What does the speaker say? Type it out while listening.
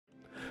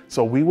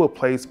So we will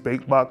place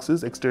bait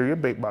boxes, exterior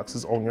bait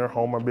boxes on your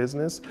home or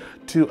business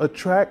to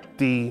attract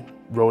the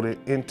rodent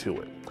into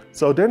it.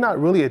 So they're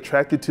not really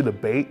attracted to the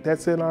bait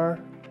that's in our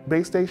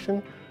bait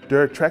station.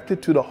 They're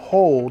attracted to the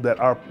hole that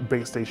our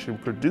bait station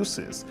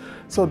produces.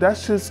 So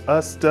that's just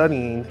us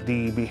studying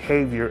the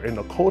behavior and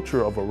the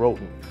culture of a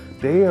rodent.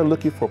 They are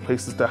looking for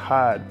places to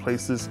hide,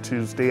 places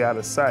to stay out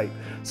of sight.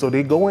 So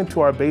they go into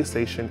our bait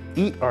station,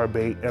 eat our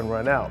bait, and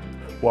run out.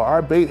 Well,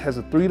 our bait has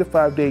a 3 to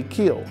 5 day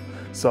kill.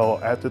 So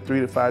after 3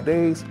 to 5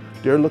 days,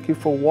 they're looking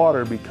for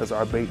water because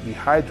our bait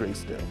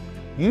dehydrates them.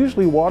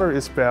 Usually water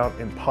is found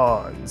in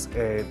ponds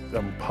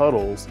and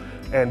puddles,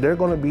 and they're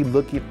gonna be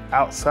looking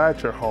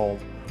outside your home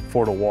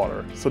for the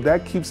water. So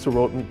that keeps the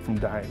rodent from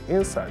dying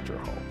inside your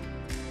home.